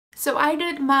So I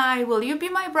did my Will You Be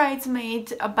My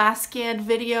Bridesmaid a basket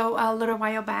video a little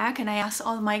while back, and I asked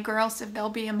all my girls if they'll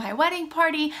be in my wedding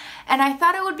party, and I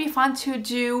thought it would be fun to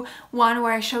do one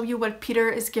where I show you what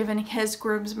Peter is giving his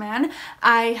groomsmen.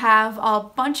 I have a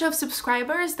bunch of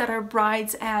subscribers that are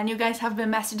brides, and you guys have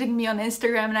been messaging me on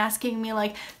Instagram and asking me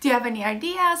like, do you have any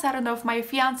ideas? I don't know if my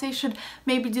fiance should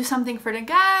maybe do something for the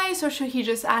guys, or should he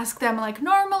just ask them like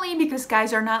normally, because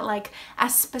guys are not like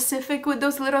as specific with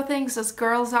those little things as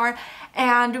girls are.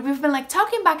 And we've been like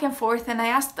talking back and forth, and I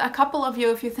asked a couple of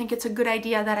you if you think it's a good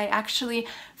idea that I actually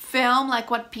film like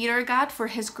what Peter got for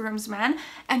his groomsmen,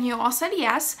 and you all said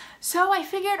yes. So I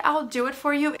figured I'll do it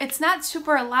for you. It's not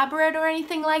super elaborate or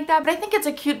anything like that, but I think it's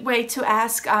a cute way to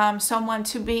ask someone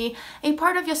to be a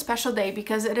part of your special day,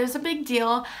 because it is a big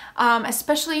deal,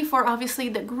 especially for obviously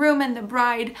the groom and the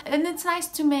bride, and it's nice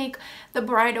to make the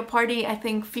bridal party, I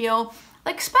think, feel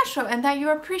like special, and that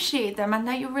you appreciate them and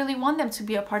that you really want them to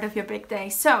be a part of your big day.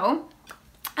 So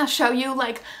I'll show you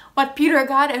like what Peter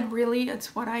got, and really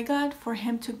it's what I got for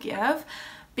him to give,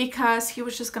 because he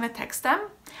was just gonna text them,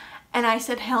 and I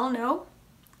said hell no,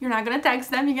 you're not gonna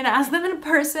text them, you're gonna ask them in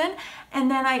person.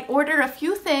 And then I ordered a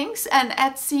few things, and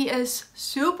Etsy is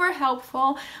super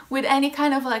helpful with any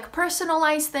kind of like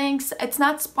personalized things. It's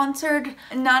not sponsored.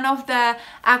 None of the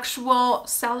actual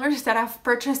sellers that I've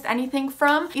purchased anything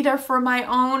from, either for my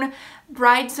own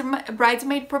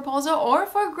bridesmaid proposal or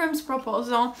for groom's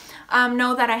proposal,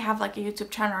 know that I have like a YouTube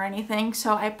channel or anything.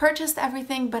 So I purchased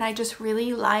everything, but I just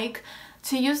really like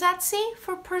to use Etsy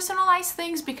for personalized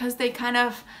things, because they kind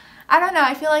of, I don't know,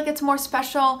 I feel like it's more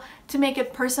special to make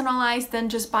it personalized than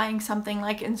just buying something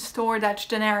like in store that's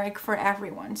generic for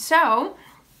everyone. So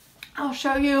I'll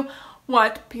show you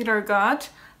what Peter got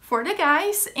for the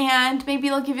guys, and maybe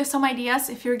it'll give you some ideas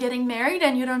if you're getting married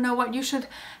and you don't know what you should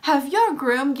have your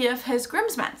groom give his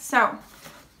groomsmen. So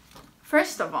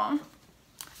first of all,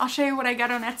 I'll show you what I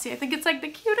got on Etsy. I think it's like the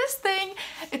cutest thing.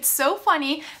 It's so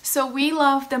funny. So we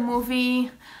love the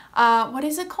movie, what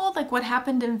is it called? Like What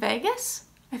Happened in Vegas?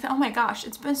 Oh my gosh,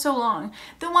 it's been so long.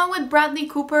 The one with Bradley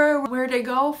Cooper, where they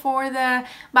go for the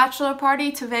bachelor party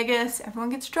to Vegas, everyone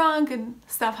gets drunk and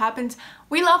stuff happens.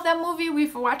 We love that movie.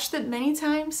 We've watched it many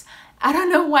times. I don't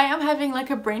know why I'm having like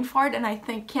a brain fart and I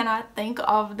cannot think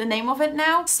of the name of it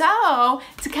now. So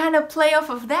to kind of play off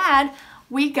of that,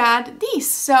 we got these.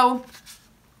 So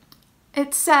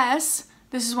it says,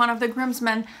 this is one of the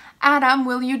groomsmen, Adam,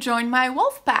 will you join my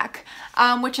wolf pack?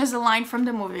 Which is a line from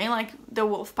the movie, like the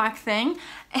wolf pack thing.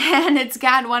 And it's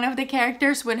got one of the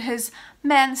characters with his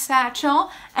men's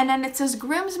satchel, and then it says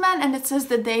groomsmen, and it says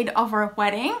the date of our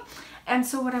wedding. And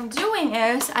so what I'm doing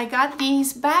is I got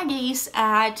these baggies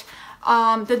at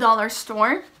the dollar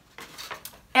store,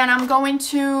 and I'm going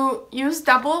to use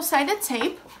double-sided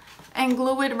tape and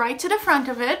glue it right to the front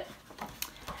of it.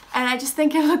 And I just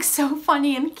think it looks so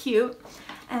funny and cute.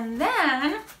 And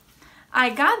then I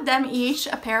got them each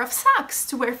a pair of socks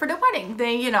to wear for the wedding.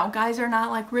 They, you know, guys are not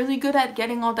like really good at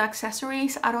getting all the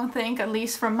accessories, I don't think, at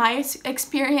least from my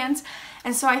experience.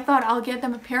 And so I thought I'll get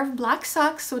them a pair of black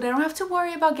socks so they don't have to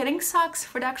worry about getting socks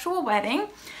for the actual wedding.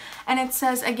 And it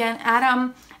says again,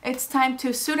 Adam, it's time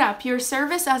to suit up. Your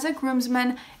service as a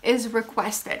groomsman is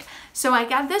requested. So I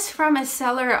got this from a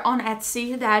seller on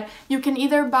Etsy that you can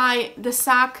either buy the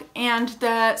sock and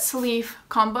the sleeve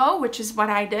combo, which is what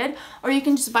I did, or you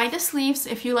can just buy the sleeves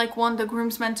if you like want the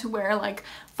groomsmen to wear like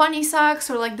funny socks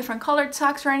or like different colored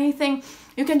socks or anything.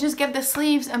 You can just get the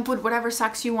sleeves and put whatever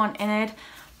socks you want in it.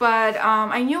 But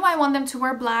I knew I want them to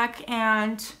wear black,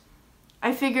 and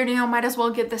I figured, you know, might as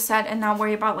well get the set and not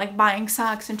worry about like buying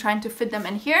socks and trying to fit them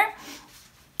in here.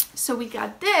 So we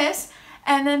got this,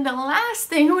 and then the last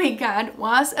thing we got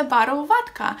was a bottle of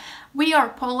vodka. We are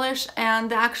Polish, and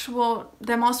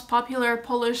the most popular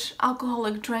Polish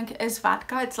alcoholic drink is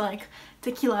vodka. It's like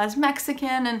tequila is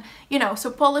Mexican, and you know,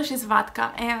 so Polish is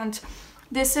vodka, and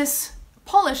this is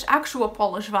Polish, actual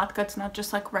Polish vodka. It's not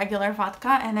just like regular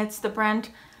vodka, and it's the brand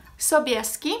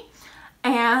Sobieski.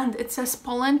 And it says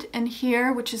Poland in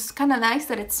here, which is kind of nice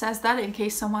that it says that in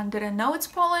case someone didn't know it's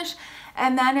Polish.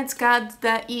 And then it's got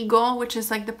the eagle, which is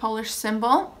like the Polish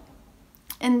symbol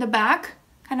in the back,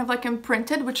 kind of like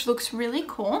imprinted, which looks really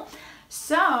cool.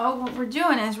 So what we're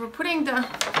doing is we're putting the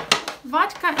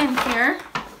vodka in here.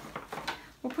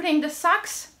 We're putting the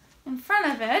socks in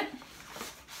front of it,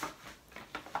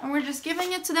 and we're just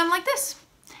giving it to them like this.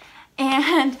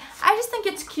 And I just think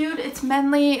it's cute, it's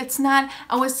manly, it's not,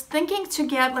 I was thinking to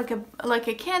get like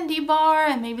a candy bar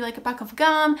and maybe like a pack of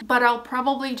gum, but I'll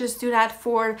probably just do that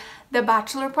for the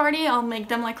bachelor party. I'll make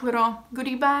them like little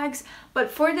goodie bags. But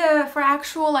for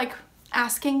actual like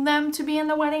asking them to be in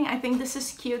the wedding. I think this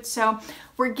is cute, so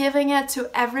we're giving it to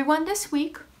everyone this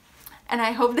week, and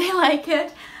I hope they like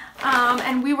it.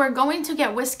 And we were going to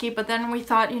get whiskey, but then we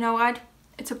thought, you know what,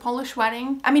 it's a Polish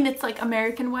wedding. I mean, it's like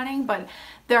American wedding, but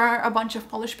there are a bunch of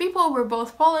Polish people. We're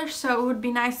both Polish, so it would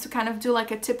be nice to kind of do like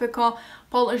a typical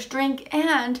Polish drink.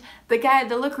 And the guy at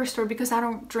the liquor store, because I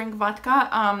don't drink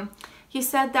vodka, he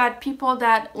said that people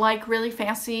that like really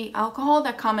fancy alcohol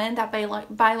that come in, that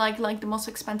buy like the most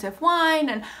expensive wine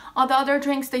and all the other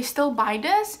drinks, they still buy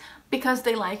this because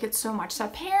they like it so much. So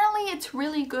apparently it's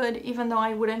really good, even though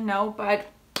I wouldn't know. But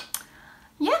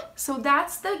yeah, so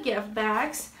that's the gift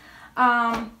bags.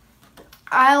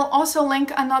 I'll also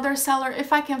link another seller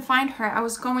if I can find her. I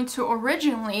was going to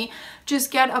originally just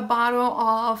get a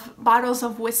bottles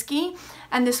of whiskey,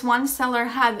 and this one seller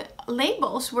had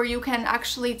labels where you can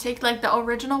actually take like the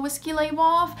original whiskey label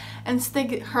off and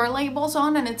stick her labels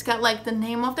on, and it's got like the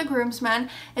name of the groomsmen,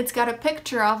 it's got a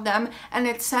picture of them, and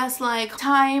it says like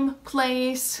time,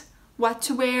 place, what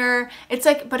to wear. It's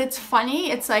like, but it's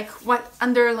funny, it's like what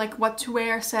under like what to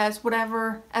wear says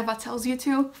whatever Eva tells you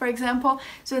to, for example.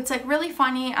 So it's like really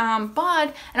funny. And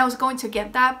I was going to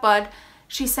get that, but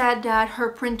she said that her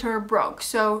printer broke,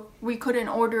 so we couldn't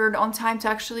order it on time to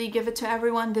actually give it to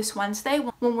everyone this Wednesday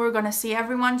when we're gonna see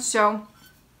everyone. So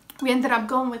we ended up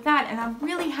going with that, and I'm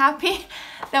really happy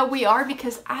that we are,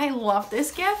 because I love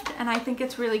this gift and I think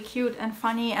it's really cute and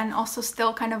funny and also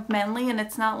still kind of manly, and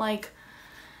it's not like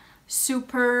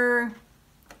super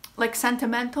like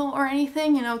sentimental or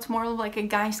anything, you know, it's more like a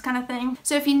guy's kind of thing.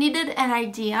 So if you needed an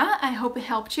idea, I hope it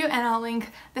helped you, and I'll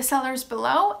link the sellers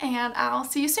below, and I'll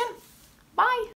see you soon. Bye!